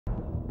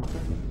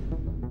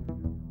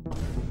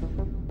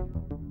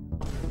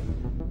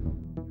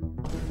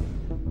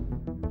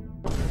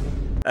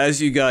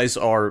As you guys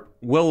are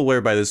well aware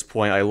by this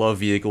point, I love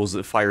vehicles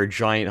that fire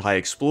giant high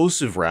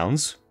explosive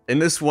rounds,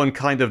 and this one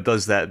kind of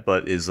does that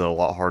but is a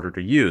lot harder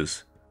to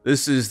use.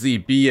 This is the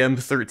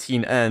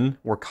BM-13N,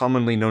 or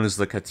commonly known as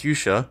the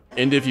Katyusha,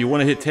 and if you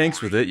want to hit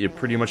tanks with it, you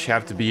pretty much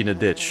have to be in a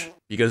ditch,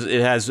 because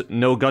it has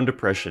no gun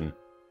depression.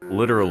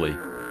 Literally.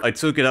 I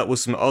took it out with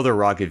some other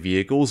rocket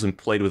vehicles and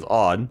played with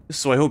odd,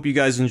 so I hope you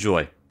guys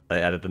enjoy. I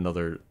added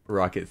another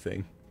rocket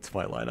thing to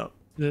my lineup.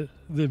 The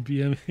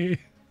BM.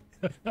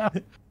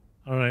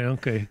 Alright,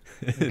 okay.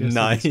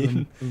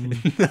 9mm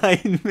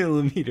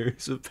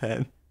of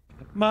pen.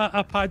 My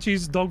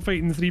Apache's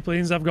dogfighting 3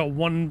 planes, I've got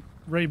one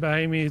right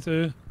behind me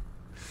too.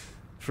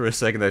 For a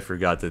second I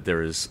forgot that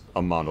there is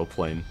a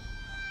monoplane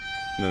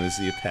known as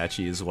the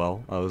Apache as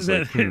well. I was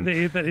like, The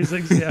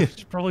A36, yeah,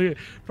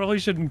 probably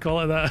shouldn't call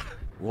it that.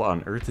 What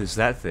on earth is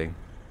that thing?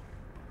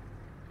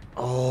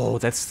 Oh,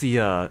 that's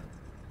the,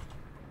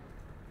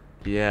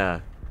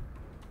 yeah.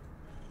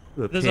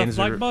 The There's Panzer, a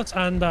flak bot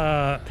and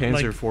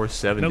Panzer like,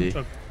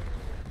 470.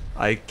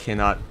 I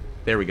cannot.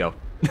 There we go.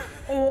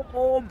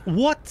 oh,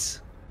 what?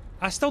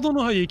 I still don't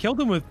know how you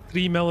killed him with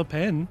 3mm of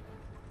pen.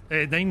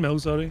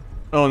 9mm, sorry.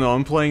 Oh no,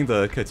 I'm playing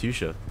the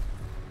Katyusha.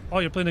 Oh,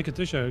 you're playing a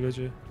Katyusha, I got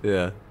you.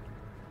 Yeah.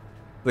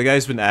 The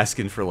guy's been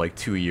asking for like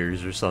 2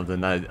 years or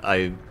something.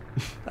 I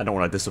don't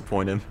want to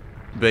disappoint him.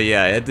 But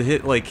yeah, I had to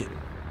hit like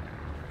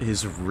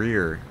his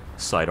rear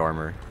side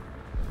armor.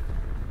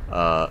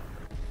 I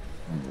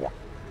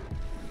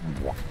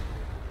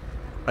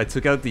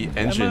took out the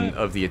engine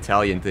of the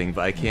Italian thing,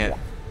 but I can't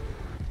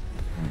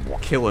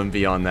kill him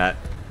beyond that.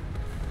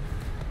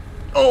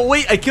 Oh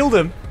wait, I killed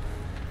him!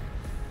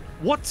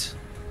 What?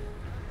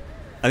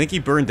 I think he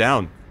burned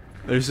down.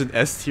 There's an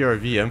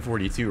STRV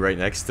M42 right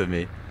next to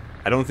me.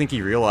 I don't think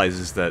he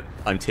realizes that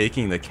I'm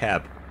taking the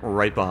cap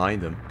right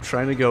behind him. I'm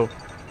trying to go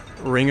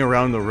ring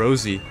around the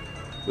rosy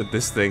with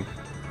this thing.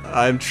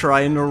 I'm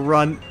trying to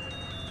run.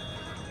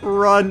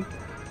 Run!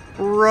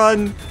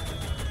 Run!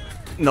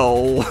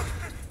 No.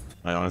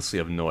 I honestly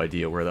have no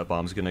idea where that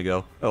bomb's gonna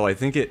go. Oh, I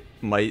think it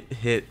might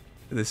hit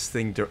this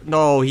thing.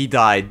 No, he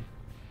died.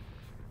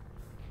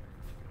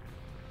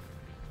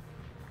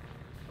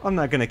 I'm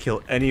not gonna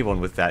kill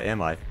anyone with that,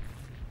 am I?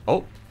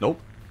 Oh,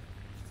 nope.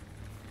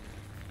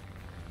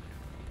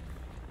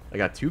 I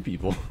got 2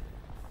 people.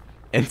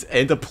 And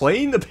a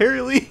plane,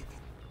 apparently?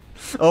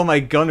 Oh, my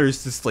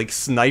gunners just, like,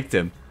 sniped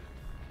him.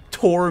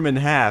 Tore him in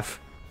half.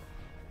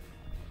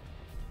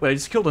 Wait, I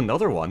just killed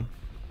another one.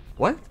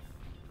 What?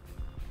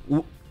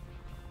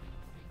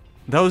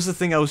 That was the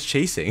thing I was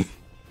chasing.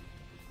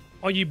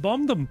 Oh, you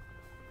bombed him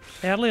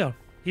earlier.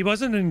 He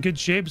wasn't in good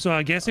shape, so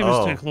I guess he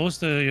was too close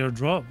to your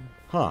drop.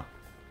 Huh.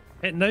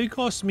 It now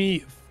costs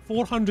me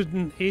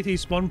 480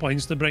 spawn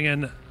points to bring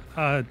in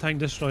a tank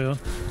destroyer.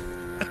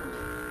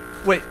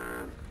 Wait.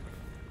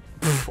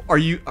 Are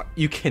you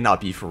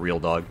cannot be for real,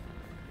 dog.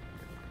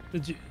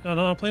 Did you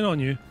another plane on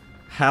you?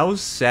 How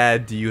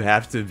sad do you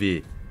have to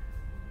be?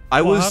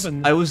 I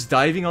was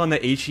diving on the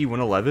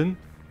HE-111.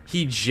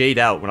 He J'd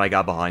out when I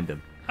got behind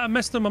him. I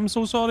missed him, I'm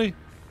so sorry.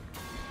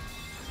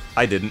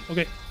 I didn't.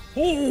 Okay.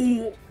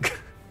 Oh!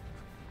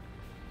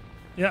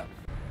 Yeah.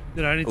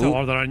 Did I need to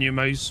order a new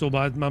mouse so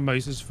bad? My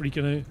mouse is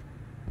freaking out.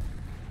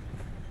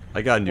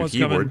 I got a new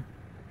keyboard,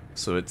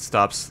 so it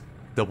stops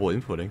double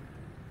inputting.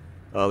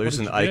 There's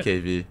an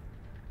IKV.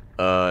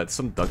 It's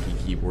some ducky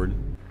keyboard.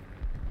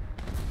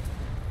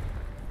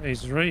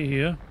 He's right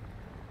here.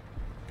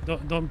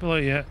 Don't pull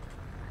it yet.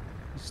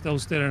 He's still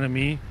staring at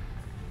me.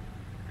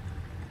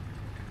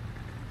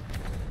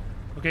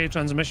 Okay,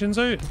 transmission's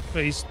out,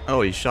 but he's...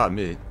 Oh, he shot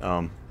me.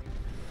 Hold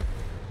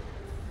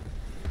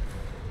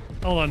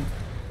on.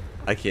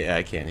 I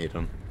can't hit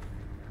him.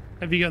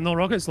 Have you got no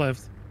rockets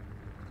left?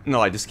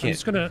 No, I just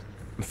can't.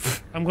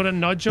 I'm gonna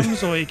nudge him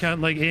so he can't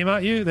like aim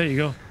at you. There you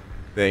go.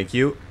 Thank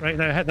you. Right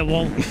now, hit the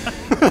wall.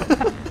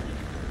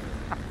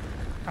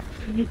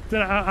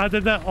 I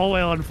did that all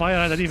while on fire.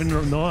 I didn't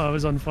even know I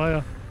was on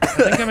fire. I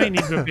think I might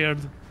need repaired.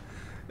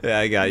 Yeah,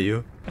 I got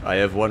you. I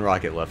have 1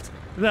 rocket left.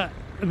 That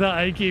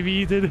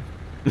IKV did.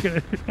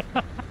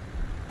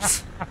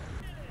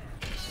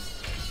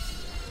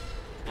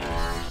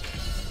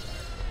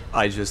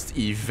 I just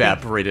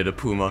evaporated a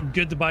Puma.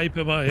 Goodbye,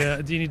 Puma.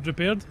 Yeah. Do you need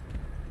repaired?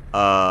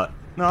 No,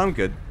 I'm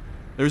good.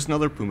 There's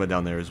another Puma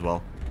down there as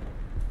well.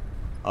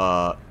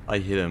 I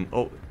hit him.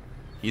 Oh,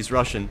 he's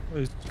Russian.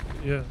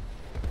 Yeah.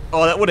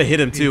 Oh, that would have hit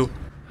him too.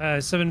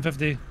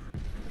 750.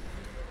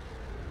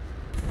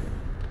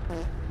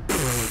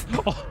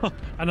 Oh,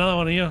 another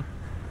one here.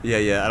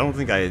 Yeah. I don't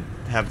think I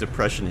have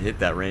depression to hit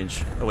that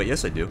range. Oh wait,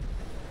 yes I do.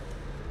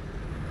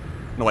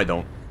 No, I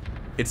don't.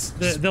 It's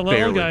the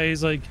little guy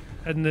is like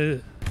in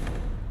the.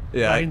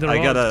 Yeah, I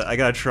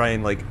gotta try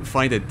and like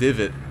find a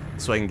divot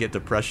so I can get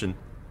depression.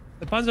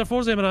 The Panzer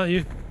IV's aiming at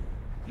you.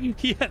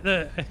 He hit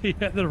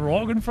the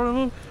rock in front of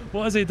him.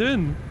 What is he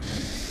doing?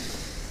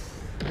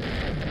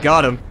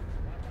 Got him.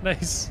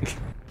 Nice.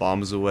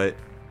 Bombs away.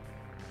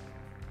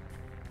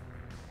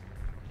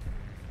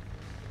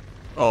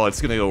 Oh,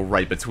 it's gonna go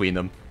right between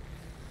them.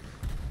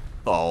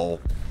 Oh.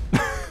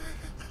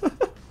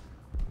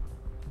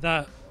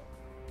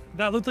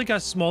 That looked like a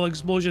small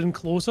explosion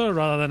closer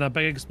rather than a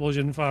big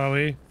explosion far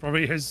away.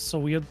 Probably is so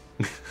weird,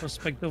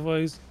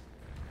 perspective-wise.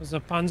 There's a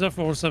Panzer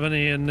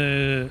 470 in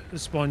the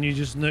spawn you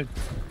just nuked.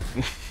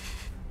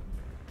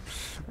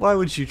 Why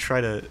would you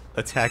try to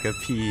attack a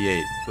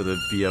PE-8 with a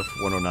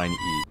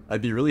BF-109E?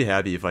 I'd be really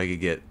happy if I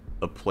could get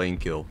a plane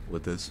kill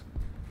with this.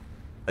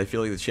 I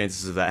feel like the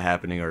chances of that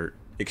happening are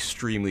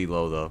extremely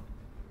low, though.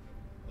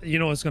 You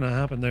know what's gonna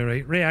happen there,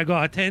 right? Ray, I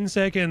got a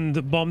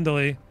 10-second bomb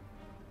delay.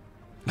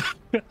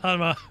 On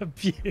my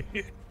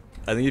PE-8.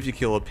 I think if you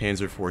kill a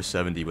Panzer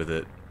 470 with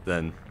it,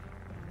 then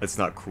that's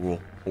not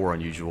cruel or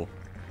unusual.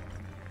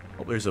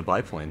 Oh, there's a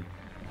biplane.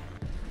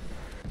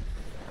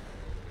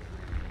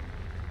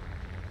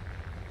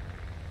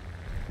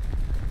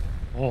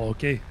 Oh,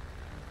 okay.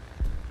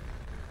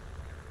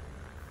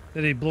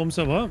 Did he blow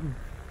himself up?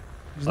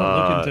 He's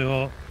not looking too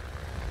hot.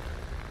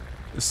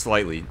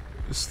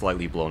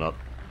 Slightly blown up.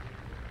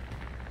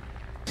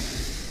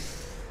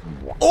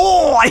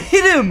 Oh, I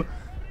hit him!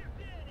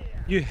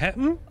 You hit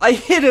him? I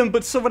hit him,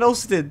 but someone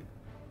else did.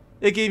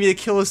 It gave me a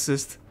kill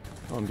assist.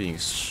 Oh, I'm being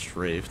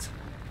strafed.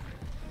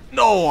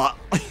 No,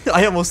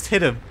 I almost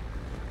hit him.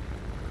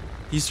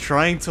 He's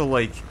trying to,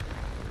 like,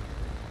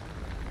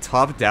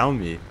 top down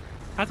me.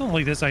 I don't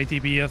like this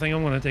ITB. I think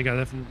I'm gonna take a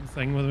different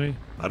thing with me.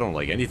 I don't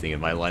like anything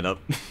in my lineup.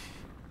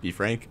 Be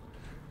frank.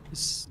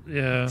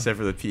 Yeah. Except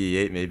for the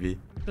PE-8, maybe.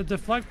 The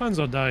flak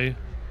panzer die.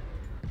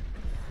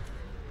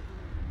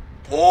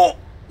 Oh!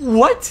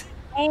 What?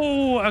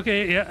 Oh,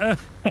 okay, yeah.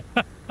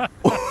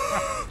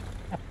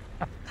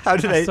 How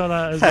did I saw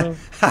that as well.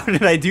 How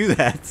did I do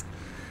that?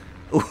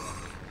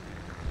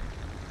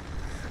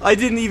 I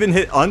didn't even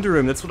hit under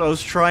him. That's what I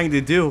was trying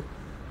to do.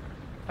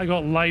 I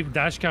got live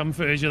dashcam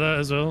footage of that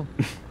as well.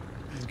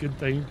 It's a good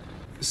thing.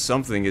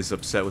 Something is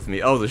upset with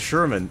me. Oh, the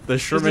Sherman. The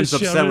Sherman's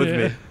upset with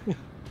me.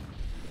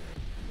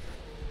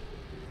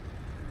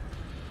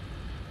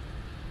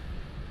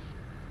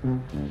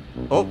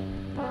 Oh,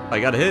 I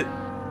got a hit.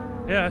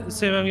 Yeah,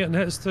 same. I'm getting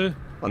hits too.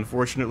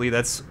 Unfortunately,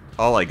 that's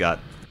all I got.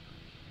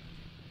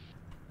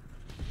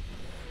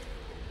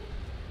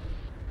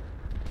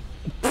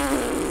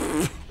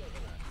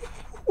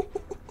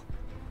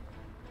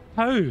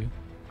 How?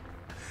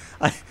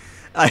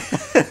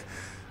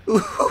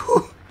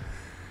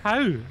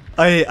 How?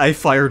 I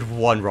fired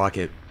one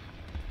rocket.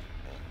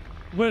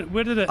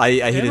 Where did it?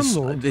 I hit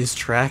his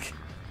track.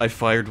 I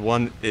fired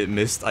one, it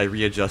missed. I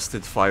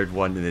readjusted, fired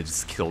one, and it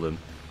just killed him.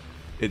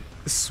 It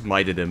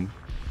smited him.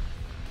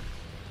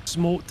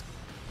 Smote.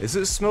 Is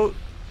it smote?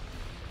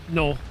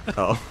 No.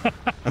 Oh,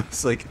 I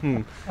was like,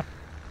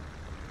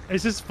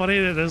 It's just funny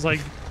that there's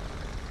like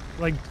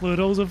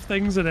plurals of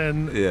things, and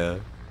then yeah.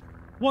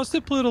 What's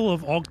the plural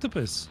of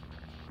octopus?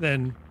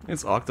 Then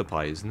It's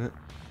octopi, isn't it?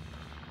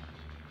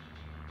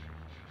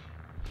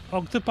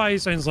 octopi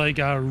sounds like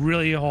a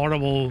really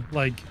horrible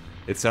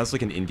It sounds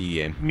like an indie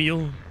game.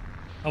 meal.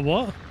 A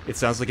what? It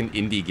sounds like an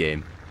indie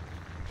game.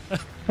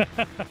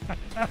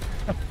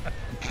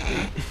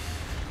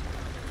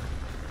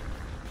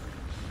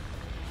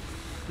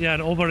 Yeah,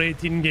 an over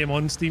 18 game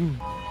on Steam.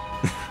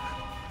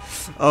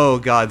 Oh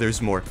god,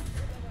 there's more.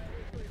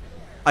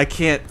 I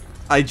can't.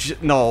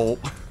 No.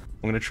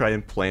 I'm gonna try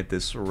and plant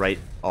this right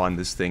on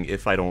this thing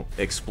if I don't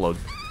explode.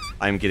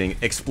 I'm getting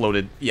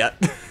exploded. Yeah.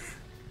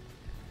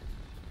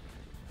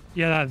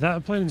 Yeah,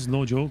 that plane's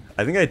no joke.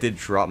 I think I did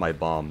drop my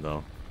bomb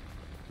though.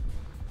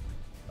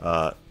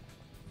 Oh,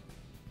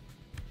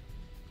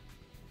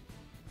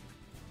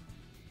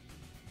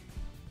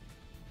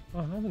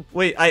 I haven't.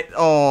 Wait,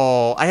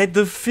 I had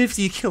the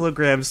 50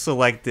 kilograms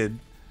selected.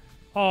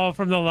 Oh,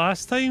 from the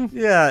last time?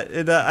 Yeah,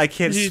 and, I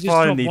can't You just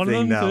spawn dropped one of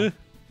anything them now. too?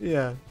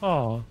 Yeah.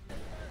 Oh.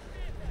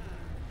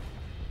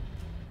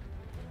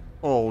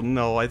 Oh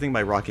no, I think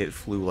my rocket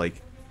flew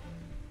like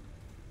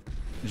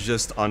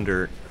just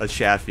under a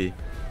chaffee.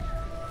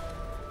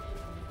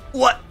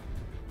 What?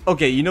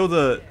 Okay, you know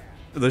the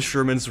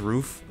Sherman's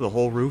roof, the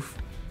whole roof?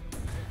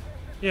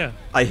 Yeah,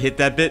 I hit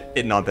that bit,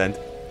 it not bent.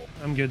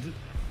 I'm good.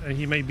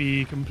 He might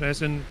be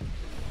compressing.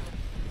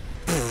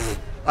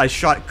 I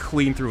shot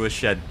clean through a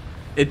shed.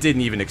 It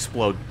didn't even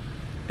explode.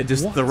 It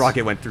just, What? the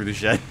rocket went through the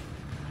shed.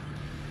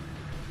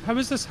 How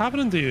is this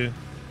happening to you?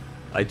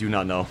 I do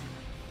not know.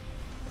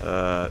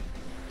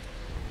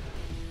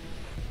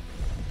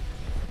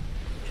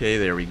 Okay,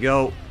 there we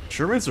go.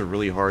 Shermans are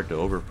really hard to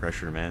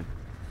overpressure, man.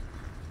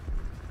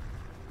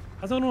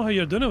 I don't know how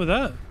you're doing it with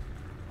that.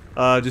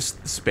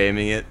 Just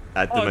spamming it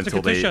at them It's a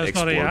until they Katyusha,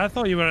 explode. sorry. I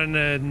thought you were in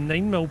a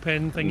 9mm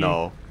pen thingy.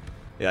 No.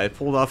 Yeah, I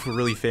pulled off a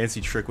really fancy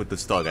trick with the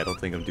Stug. I don't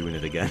think I'm doing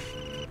it again.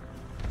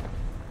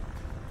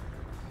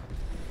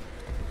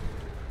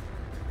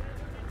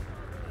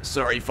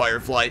 Sorry,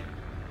 Firefly.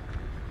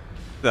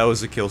 That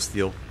was a kill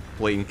steal.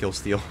 Blatant kill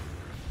steal.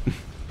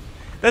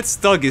 That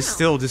Stug is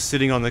still just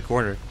sitting on the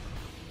corner.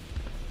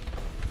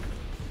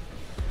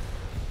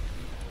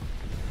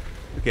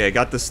 Okay, I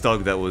got the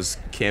Stug that was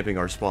camping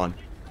our spawn.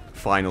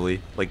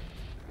 Finally, like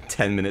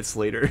 10 minutes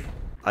later.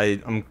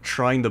 I'm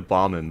trying to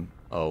bomb him.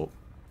 Oh,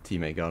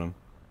 teammate got him.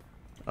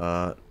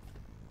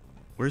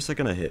 Where's that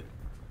gonna hit?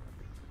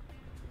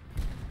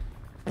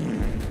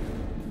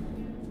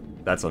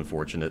 That's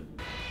unfortunate.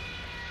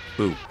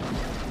 Ooh.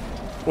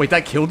 Wait,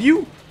 that killed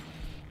you?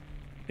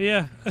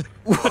 Yeah.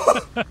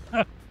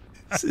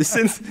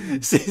 since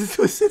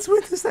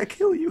when does that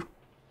kill you?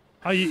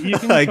 Oh, you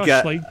can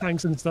crush light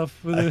tanks and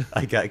stuff with it.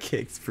 I got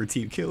kicked for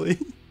team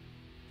killing.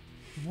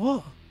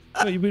 What?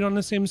 Wait, you've been on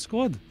the same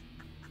squad?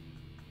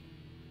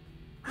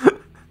 I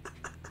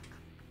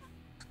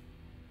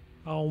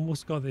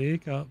almost got the A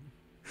cap.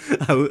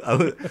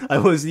 I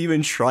wasn't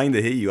even trying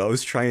to hit you. I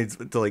was trying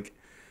to like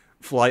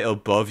fly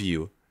above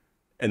you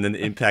and then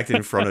impact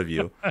in front of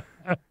you.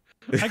 I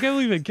can't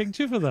believe it kicked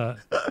you for that.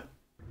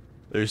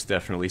 There's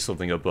definitely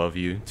something above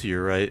you to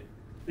your right.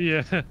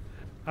 Yeah.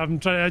 I'm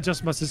trying to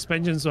adjust my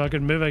suspension so I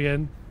can move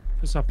again.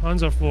 It's a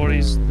Panzer IV,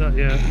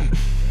 yeah.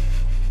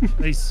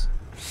 Nice.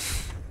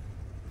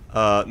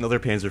 Another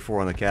Panzer IV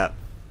on the cap.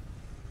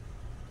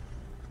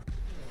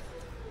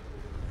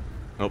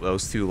 Oh, that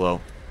was too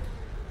low.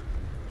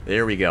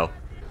 There we go.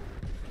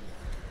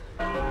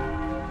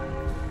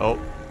 Oh,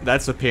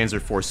 that's a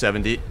Panzer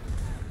 470.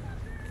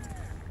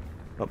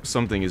 Oh,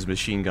 something is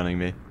machine gunning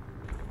me.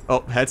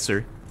 Oh,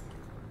 Hetzer.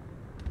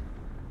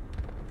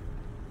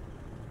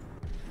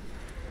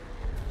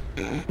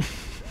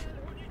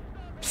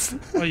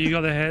 Oh, you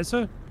got the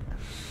Hetzer?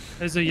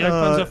 Is the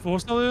Panzer 4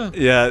 still there?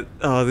 Yeah,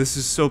 oh, this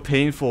is so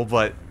painful,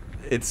 but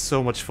it's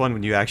so much fun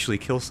when you actually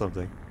kill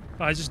something.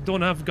 I just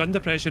don't have gun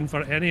depression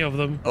for any of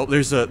them. Oh,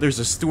 there's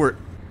a Stuart.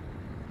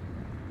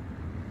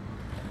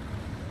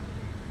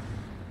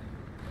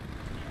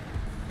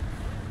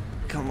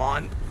 Come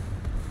on.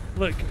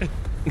 Look,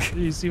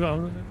 you see what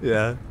I'm...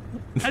 Yeah.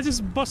 I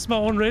just bust my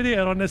own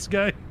radiator on this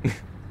guy.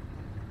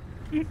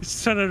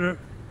 He's trying to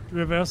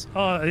reverse.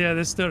 Oh, yeah,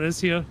 this Stuart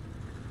is here.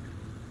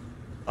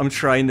 I'm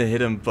trying to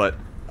hit him, but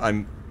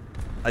I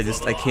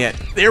can't.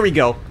 There we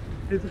go.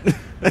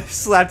 I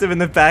slapped him in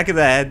the back of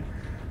the head.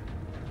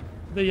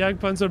 The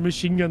Jagdpanzer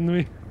machine gunned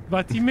me.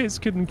 My teammates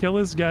couldn't kill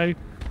this guy.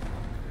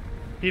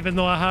 Even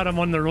though I had him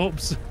on the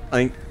ropes. I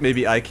think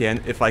maybe I can,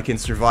 if I can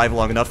survive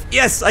long enough.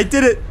 Yes, I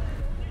did it!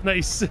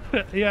 Nice.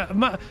 Yeah,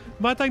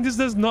 my tank just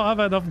does not have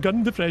enough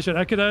gun depression.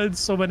 I could have had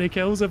so many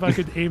kills if I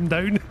could aim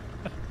down.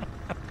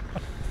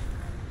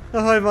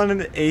 Oh, I'm on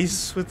an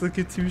ace with the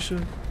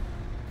Katyusha.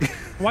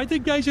 Why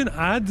did Gaijin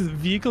add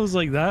vehicles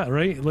like that,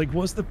 right? Like,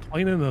 what's the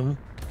point in them?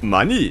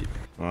 Money!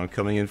 Oh, I'm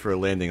coming in for a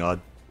landing,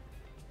 Odd.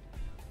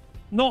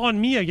 Not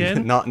on me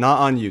again. not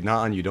on you,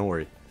 don't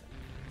worry.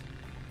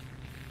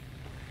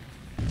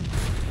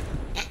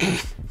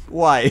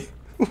 Why?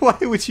 Why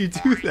would you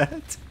do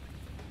that?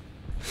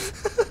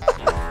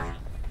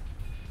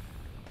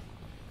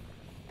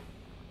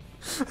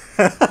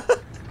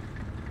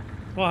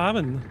 What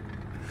happened?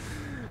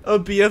 A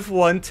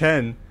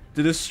BF-110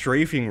 did a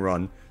strafing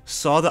run,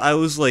 saw that I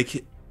was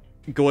like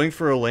going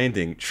for a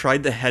landing,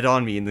 tried to head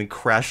on me, and then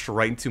crashed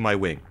right into my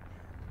wing.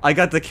 I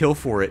got the kill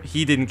for it.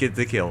 He didn't get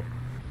the kill.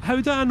 How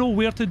do I know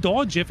where to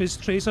dodge if his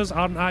tracers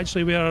aren't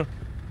actually where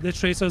the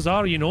tracers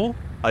are, you know?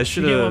 I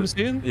should You have. get what I'm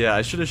saying? Yeah,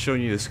 I should have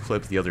shown you this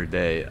clip the other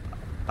day.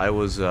 I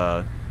was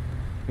I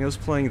was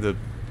playing the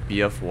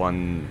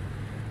BF-110.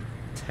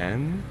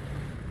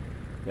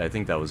 Yeah, I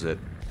think that was it.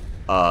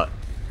 And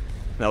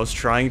I was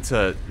trying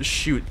to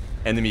shoot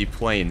enemy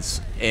planes,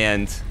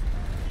 and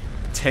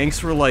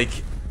tanks were like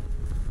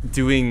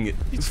doing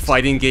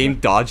fighting game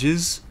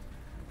dodges,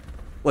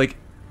 like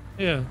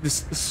Yeah.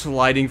 just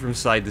sliding from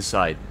side to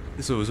side.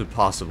 So it was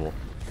impossible.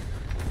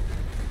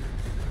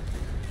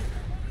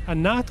 A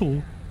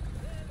NATO?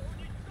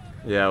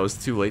 Yeah, it was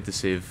too late to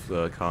save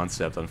the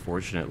concept,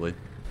 unfortunately.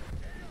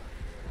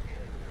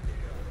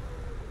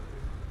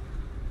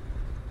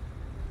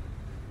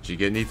 Did you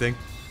get anything?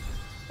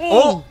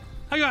 Oh!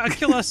 I got a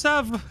killer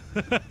Sav!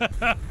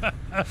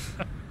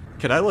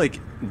 Can I, like,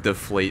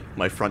 deflate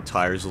my front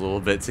tires a little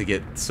bit to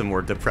get some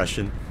more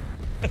depression?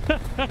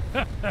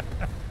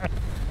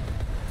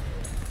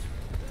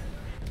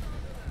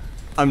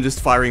 I'm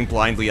just firing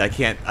blindly. I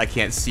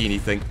can't see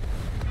anything.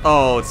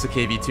 Oh, it's a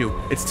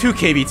KV-2. It's two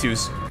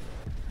KV-2s.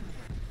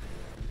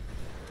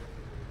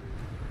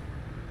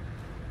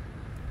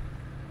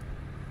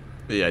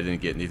 Yeah, I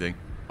didn't get anything.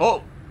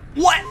 Oh!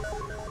 What?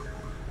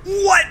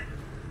 What?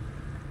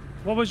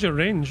 What was your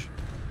range?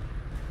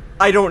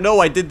 I don't know.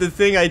 I did the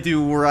thing I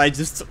do where I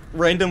just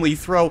randomly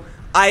throw.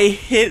 I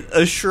hit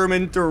a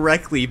Sherman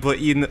directly, but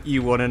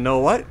you want to know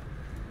what?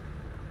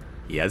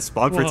 He had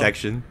spawn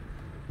protection.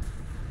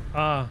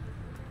 Ah.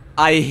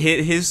 I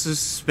hit his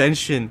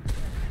suspension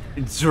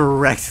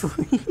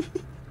directly.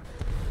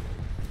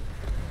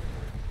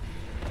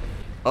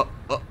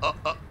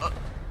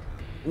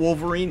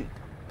 Wolverine,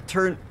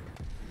 turn.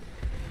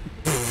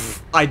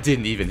 Pfft, I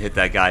didn't even hit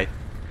that guy.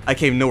 I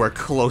came nowhere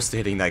close to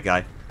hitting that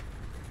guy.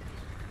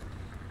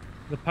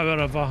 The power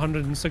of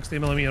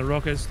 160mm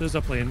rockets. There's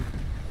a plane.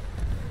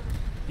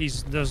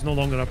 There's no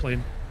longer a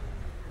plane.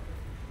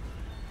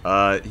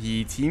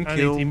 He team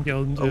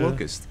killed a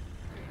Locust.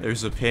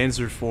 There's a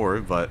Panzer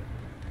IV, but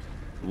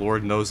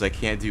Lord knows I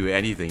can't do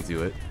anything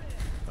to it.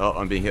 Oh,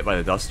 I'm being hit by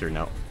the duster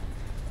now.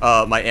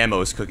 My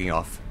ammo is cooking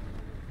off.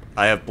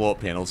 I have blow-up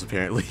panels,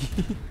 apparently.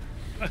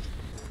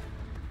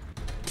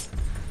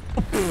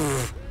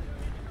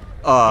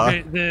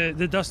 Okay,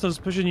 the duster's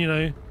pushing you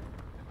now.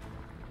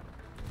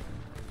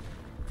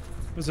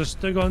 There's a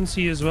Stug on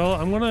C as well.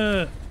 I'm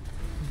gonna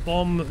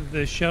bomb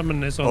the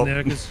Sherman that's on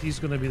there because he's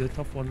gonna be the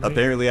tough one. Right?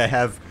 Apparently I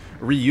have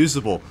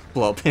reusable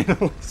blow-up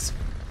panels.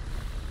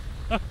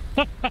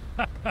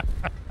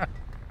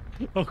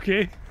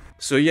 Okay.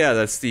 So yeah,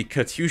 that's the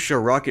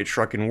Katyusha rocket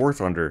truck in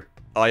Warthunder.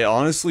 I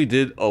honestly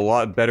did a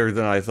lot better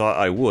than I thought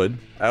I would.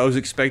 I was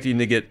expecting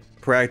to get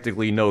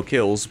practically no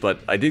kills,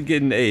 but I did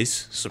get an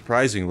ace,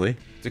 surprisingly.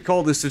 To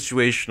call this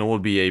situational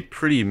would be a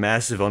pretty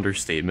massive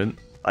understatement.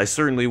 I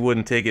certainly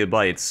wouldn't take it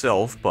by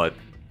itself, but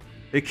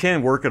it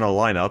can work in a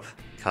lineup,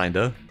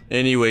 kinda.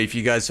 Anyway, if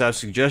you guys have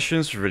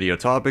suggestions for video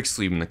topics,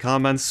 leave them in the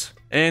comments,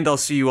 and I'll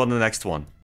see you on the next one.